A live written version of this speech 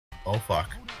Oh fuck.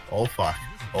 Oh fuck.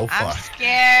 Oh fuck. I'm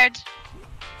scared.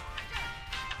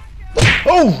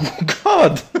 Oh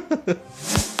God!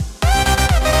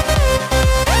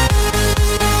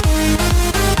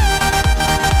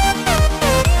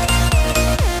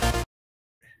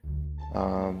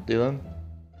 Dylan?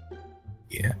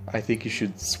 Yeah. I think you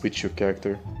should switch your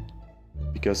character.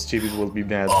 Because Chibi will be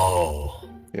mad. Oh.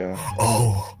 Yeah.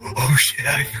 Oh. Oh shit,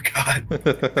 I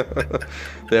forgot.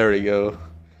 There we go.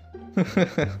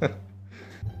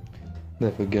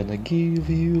 Never gonna give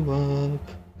you up.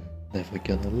 Never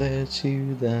gonna let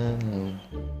you down.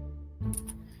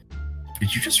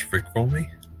 Did you just rickroll me?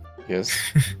 Yes.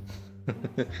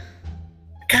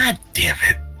 God damn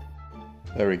it.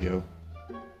 There we go.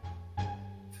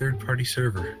 Third-party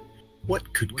server.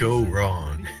 What could go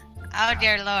wrong? Oh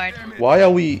dear lord. Why are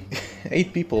we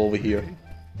 8 people over here?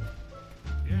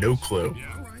 No clue.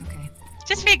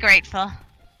 Just be grateful.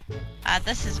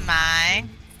 This is mine.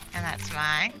 And that's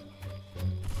mine.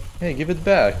 Hey, give it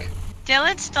back.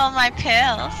 Dylan stole my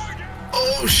pills.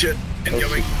 Oh shit.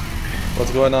 Incoming.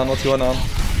 What's going on? What's going on?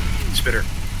 Spitter.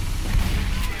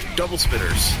 Double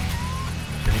spitters.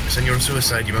 Senor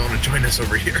Suicide, you might want to join us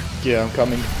over here. Yeah, I'm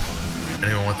coming.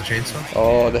 Anyone want the chainsaw?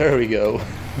 Oh, there we go.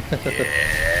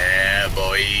 Yeah,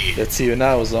 boy. Let's see you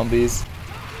now, zombies.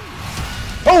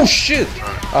 Oh shit!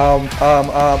 Guys.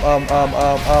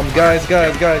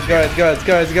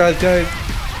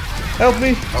 Help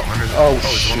me! Oh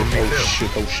shit.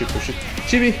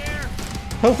 Chibi!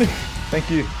 Help me! Thank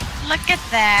you. Look at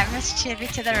that, Miss Chibi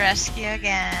to the rescue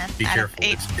again. Be careful,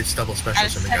 it's double Out of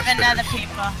specialist and they got 7 other spitters.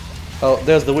 people. Oh,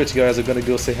 there's the witch, guys. I'm gonna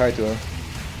go say hi to her.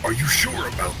 Are you sure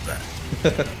about that?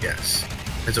 Yes.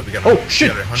 Heads up, we got Oh, we shit!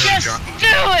 got 100 Just jockey. do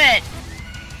it!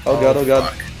 Oh god, oh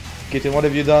god. Fuck. Kitten, what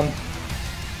have you done?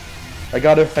 I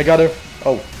got her.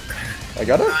 Oh. I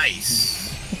got her?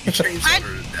 Nice! You chainsawed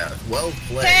her to death. Well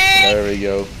played. Tank! There we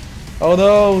go. Oh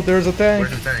no, there's a tank.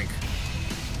 Where's the tank?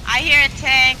 I hear a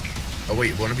tank. Oh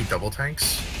wait, wanna be double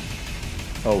tanks?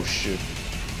 Oh shit.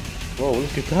 Whoa,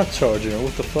 look at that charger.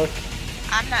 What the fuck?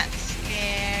 I'm not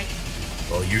scared.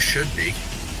 Well, you should be.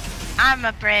 I'm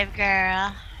a brave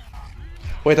girl.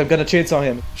 Wait, I'm gonna chainsaw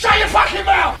him. Shut your fucking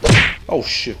mouth! Oh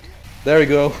shit. There we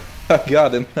go. I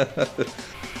got him.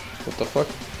 What the fuck?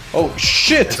 Oh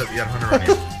shit! Heads up, you got 100 on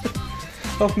you.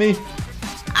 Help me.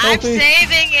 I'm me.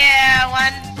 saving you,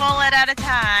 one bullet at a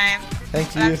time.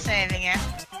 Thank But I'm you. saving you.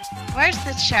 Where's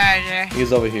the charger?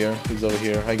 He's over here.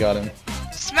 I got him.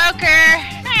 Smoker!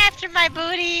 After my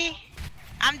booty!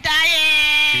 I'm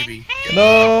dying! Chibi.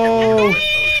 No! Oh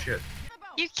shit.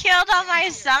 You killed all my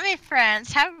zombie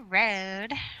friends. How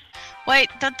rude. Wait,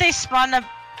 don't they spawn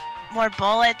more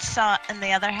bullets in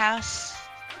the other house?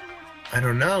 I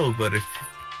don't know, but if...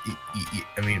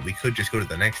 I mean, we could just go to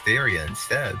the next area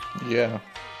instead. Yeah.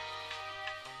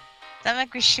 Don't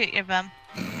make me shoot your bum.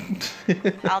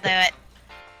 I'll do it.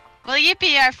 Will you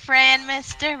be our friend,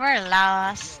 mister? We're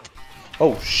lost.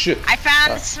 Oh shit. I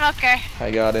found the smoker. I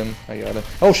got him.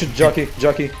 Oh shit, jockey.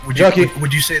 Would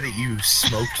you say that you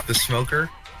smoked the smoker?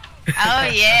 Oh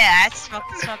yeah, I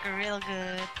smoked the smoker real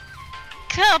good.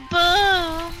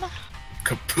 Kaboom!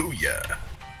 Kapuya.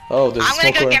 Oh, there's a I'm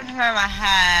gonna smoker. go give him a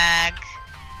hug.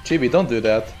 Chibi, don't do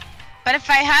that. But if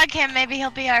I hug him, maybe he'll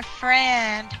be our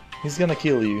friend. He's gonna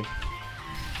kill you.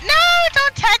 No,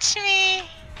 don't touch me!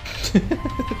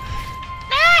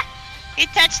 Ah! He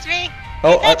touched me!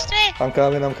 Oh, He touched me! I'm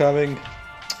coming.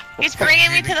 He's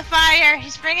bringing me to the fire!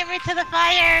 He's bringing me to the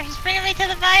fire! He's bringing me to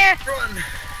the fire! Run!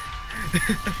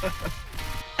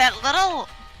 That little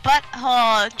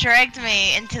butthole dragged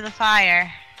me into the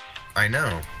fire. I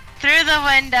know. Through the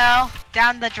window,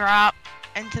 down the drop,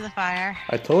 into the fire.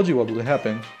 I told you what would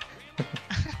happen.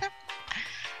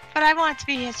 But I want to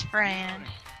be his friend.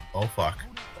 Oh fuck.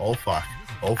 Oh fuck.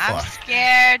 Oh I'm fuck.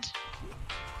 scared.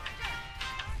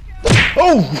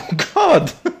 Oh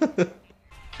god!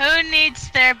 Who needs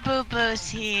their boo-boos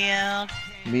healed?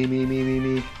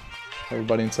 Me.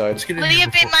 Everybody inside. Let's get in Will here you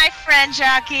be before- my friend,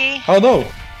 Jockey? Oh no!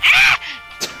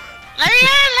 Let me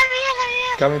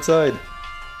in! Come inside.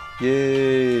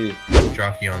 Yay!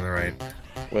 Jockey on the right.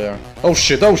 Where? Oh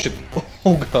shit! Oh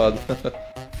god!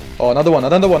 Oh, another one!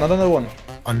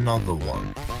 Another one.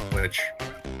 Which?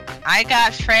 I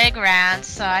got fragrance,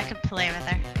 so I could play with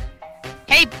her.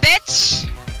 Hey, bitch!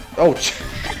 Oh!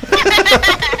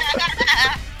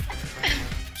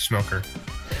 Smoker.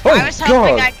 Oh I was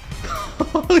hoping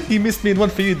god! He missed me in one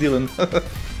for you, Dylan.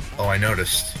 Oh, I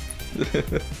noticed.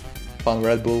 Found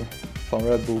Red Bull,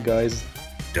 guys.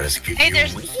 Does give Hey, you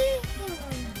there's-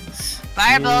 wings.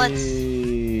 Fire bullets.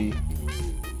 Yay.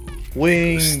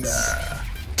 Wings.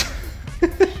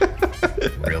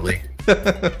 Really?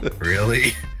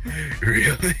 Really?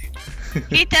 Really?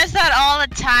 He does that all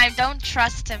the time. Don't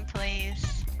trust him,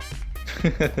 please.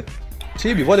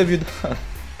 Chibi, what have you done?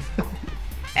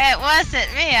 It wasn't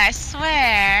me, I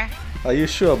swear. Are you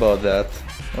sure about that?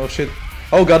 Oh shit.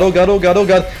 Oh god, oh god, oh god, oh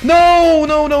god. No,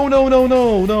 no, no, no, no,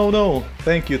 no, no, no.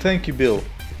 Thank you, Bill.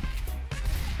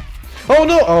 Oh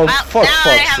no! Oh, Well, fuck, now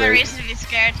I fuck's have a sake. reason to be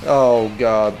scared. Oh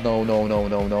god, no, no, no,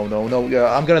 no, no, no, no.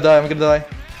 Yeah, I'm gonna die.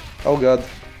 Oh god.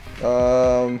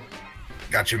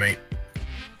 Got you, mate.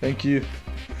 Thank you.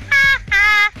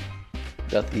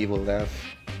 That evil laugh.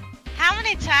 How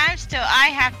many times do I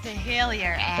have to heal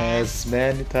your ass? As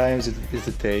many times as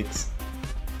it takes.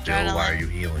 Joe, why are you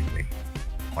healing me?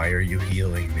 Why are you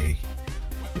healing me?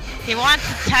 He wants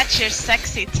to touch your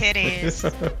sexy titties.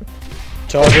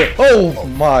 Charger. Oh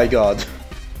my god.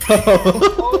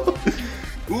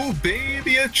 Ooh,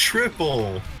 baby, a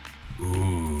triple.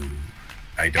 Ooh.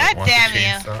 I don't God want the damn you.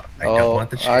 chainsaw. I don't want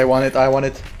the chainsaw. I want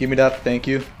it. Give me that, thank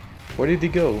you. Where did he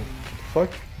go? Fuck.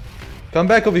 Come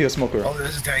back over here, Smoker. Oh,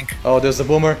 there's a tank. Oh, there's the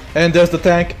boomer, and there's the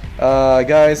tank.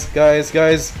 Guys.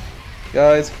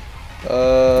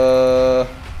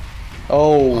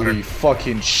 Holy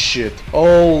fucking shit.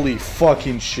 Holy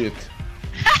fucking shit.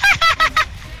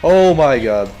 Oh my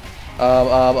god.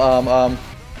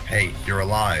 Hey, you're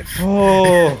alive.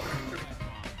 Oh.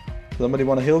 Somebody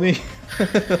wanna heal me?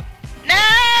 No,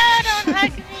 don't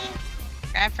hug me.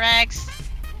 Grab frags.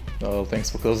 Oh, thanks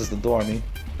for closing the door on me.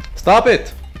 Stop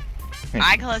it!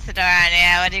 I closed the door on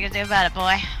you. What are you gonna do about it,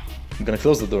 boy? I'm gonna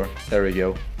close the door. There we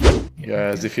go.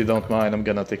 Guys, if you don't mind, I'm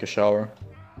gonna take a shower.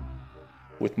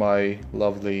 With my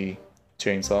lovely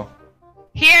chainsaw.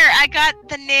 Here, I got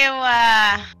the new,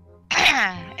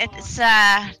 it's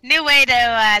a new way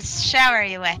to shower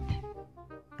you with.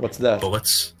 What's that?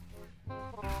 Bullets.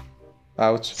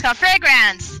 Ouch. It's called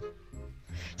fragrance.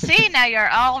 See, now you're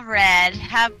all red.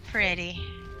 How pretty.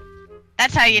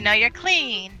 That's how you know you're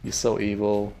clean. You're so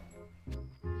evil.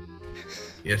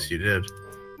 Yes, you did.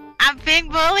 I'm being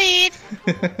bullied.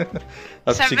 That's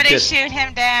what Somebody you get. shoot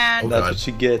him down. Oh, That's God. what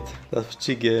you get. That's what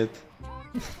you get.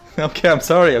 Okay, I'm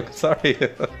sorry.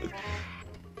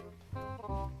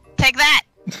 Take that.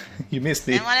 You missed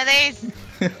me. And one of these.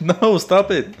 No, stop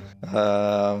it.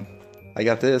 I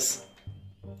got this.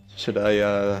 Should I,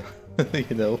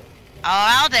 you know? Oh,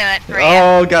 I'll do it for you.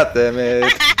 Oh, god damn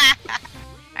it.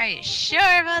 Are you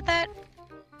sure about that?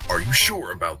 Are you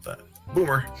sure about that?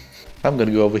 Boomer. I'm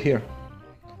gonna go over here.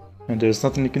 And there's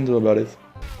nothing you can do about it.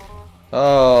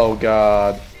 Oh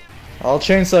god. I'll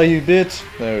chainsaw you, bitch.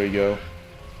 There we go.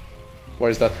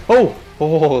 Where's that? Oh!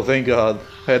 Oh, thank god.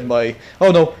 I had my...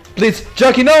 Oh no! Please!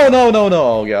 Jackie, no!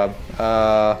 Oh god.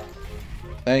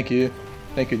 Thank you.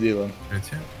 Thank you, Dylan.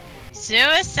 That's it.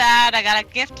 Suicide, I got a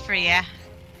gift for you.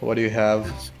 What do you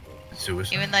have?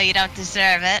 Suicide. Even though you don't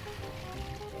deserve it.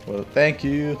 Well, thank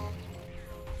you.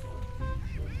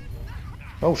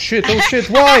 Oh shit,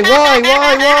 why?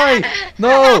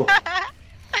 No!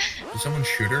 Did someone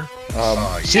shoot her?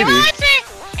 Chibi.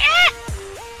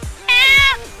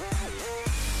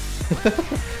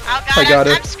 Oh, I got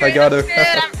her. I'm screwed, I got I'm her. screwed,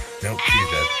 I'm- Nope, she's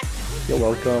dead. You're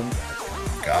welcome.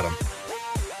 Got him.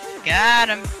 Got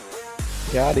him.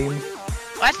 Got him.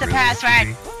 What's the Really,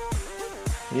 password?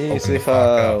 Chibi? Easy the fuck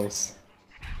up. house.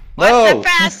 What's No! the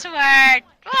password?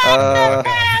 What's the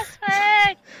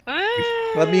password?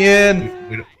 Ooh. Let me in!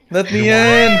 We don't- Let we me don't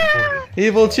in! want to record it.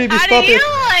 Evil Chibi, How stop do you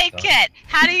it! like it?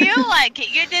 How do you like it?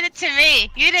 You did it to me.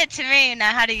 You did it to me.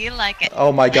 Now, how do you like it?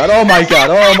 Oh my god, oh my god,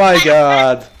 oh my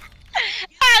god!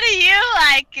 How do you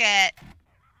like it?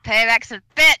 Payback's a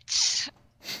bitch.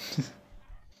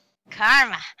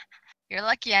 Karma. You're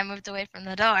lucky I moved away from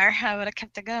the door. I would have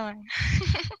kept it going.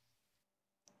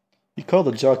 You called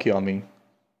a jockey on me.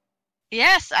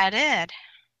 Yes, I did.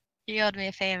 You owed me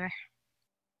a favor.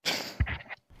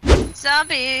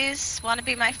 Zombies want to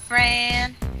be my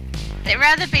friend. They'd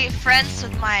rather be friends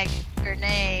with my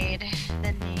grenade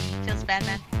than me. Feels bad,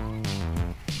 man.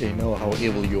 They know how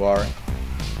evil you are.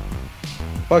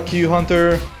 Fuck you,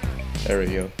 Hunter! There we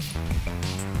go.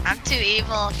 I'm too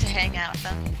evil to hang out with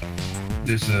them.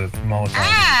 There's a Molotov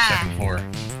Ah! on the second floor.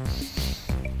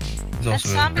 There's That also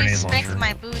a zombie grenade spanked launcher.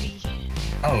 my booty.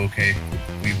 Oh, okay.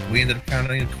 We ended up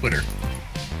counting a quitter.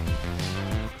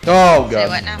 Oh Say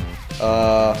what god.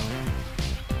 now?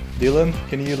 Dylan,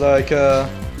 can you like,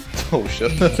 Oh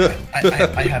shit.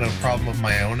 I had a problem of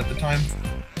my own at the time.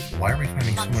 Why are we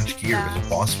finding so much gear? Is a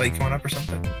boss fight coming up or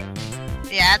something?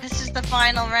 Yeah, this is the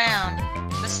final round.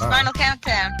 This is the final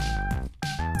countdown.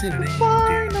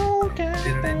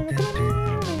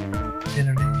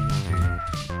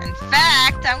 In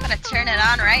fact, I'm gonna turn it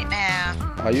on right now.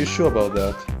 Are you sure about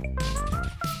that?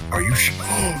 Are you sure?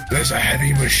 There's a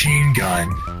heavy machine gun.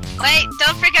 Wait,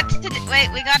 don't forget to wait,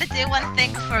 we gotta do one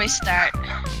thing before we start.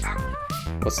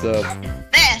 What's that?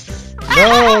 This!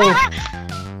 No!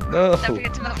 No! Don't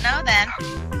forget to vote no then.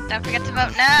 Don't forget to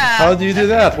vote no. How do you do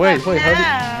that? Wait, no.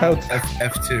 how do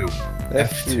F2.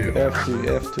 F2,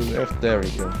 F2, there we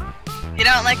go. You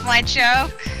don't like my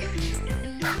joke?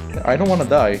 I don't wanna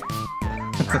die.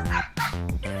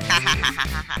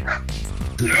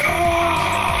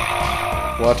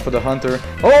 Watch for the hunter.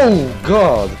 Oh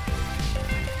god!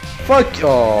 Fuck!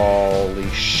 Holy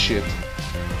shit!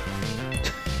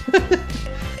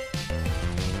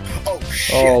 Oh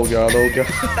shit! Oh god! Oh god!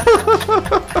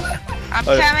 I'm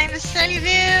coming to save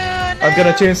you! No. I'm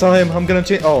gonna chainsaw him. I'm gonna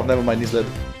chain. Oh, never mind. He's dead.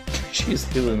 She's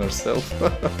healing herself.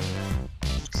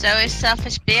 So is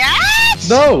selfish bitch!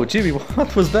 No, Jimmy.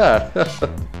 What was that?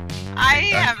 I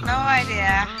have no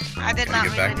idea. I did not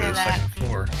Get mean back to to do the that. second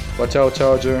floor. Watch out,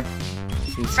 Charger.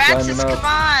 He's Francis, climbing come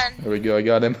up. on! There we go. I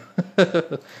got him.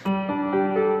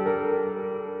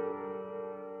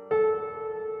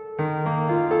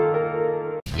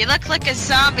 You look like a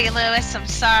zombie, Lewis. I'm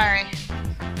sorry.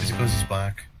 Is it because he's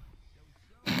black?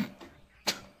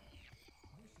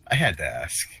 I had to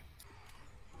ask.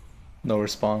 No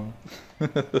respawn.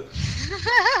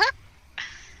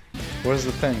 Where's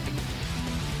the tank?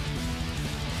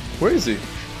 Where is he?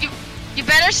 You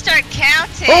better start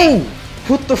counting. Oh!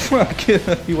 What the fuck?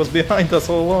 He was behind us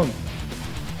all along.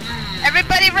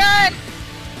 Everybody run!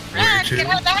 Run! to? Get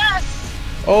out of the house!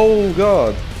 Oh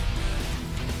god.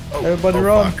 Oh, Everybody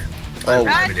run. Fuck. Oh.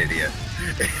 I'm an idiot.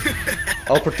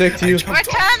 I'll protect you. We're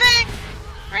coming!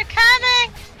 We're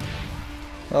coming!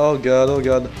 Oh god, oh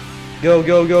god. Go,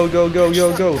 go, go, go, go,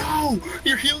 go, go. No!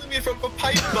 You're healing me from a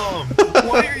pipe bomb!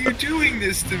 Why are you doing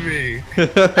this to me?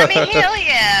 Let me heal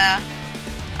you!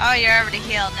 Oh, you're already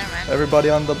healed, never mind. Everybody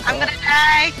on the... I'm gonna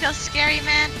die, feel scary,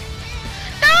 man.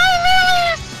 No,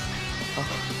 Lewis!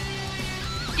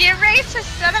 You racist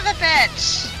son of a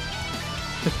bitch!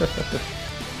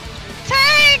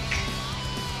 Tank!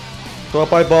 Throw a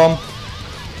pipe bomb.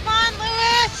 Come on,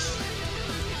 Lewis!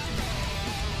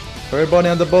 Everybody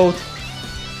on the boat.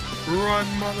 Run,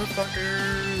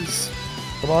 motherfuckers!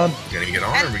 Come on. You gonna get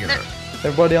on or are we gonna...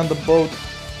 Everybody on the boat.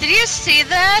 Did you see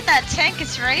that? That tank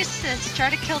is racist. Try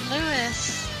to kill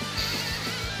Lewis.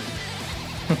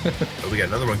 Oh, we got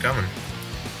another one coming.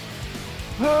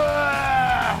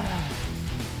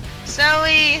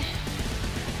 Zoe!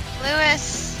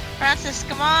 Lewis! Francis,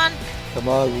 come on! Come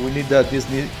on, we need that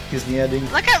Disney ending.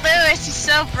 Look at Lewis, he's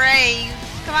so brave.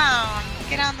 Come on,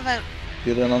 get on the boat.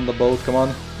 Get in on the boat, come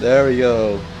on. There we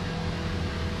go.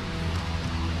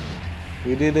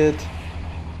 We did it.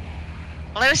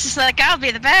 Lewis is like, I'll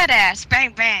be the badass.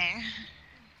 Bang, bang.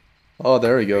 Oh,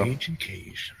 there we go. Ancient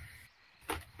cage.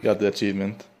 Got the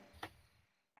achievement.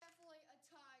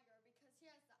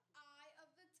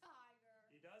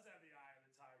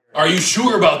 Are you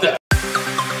sure about that?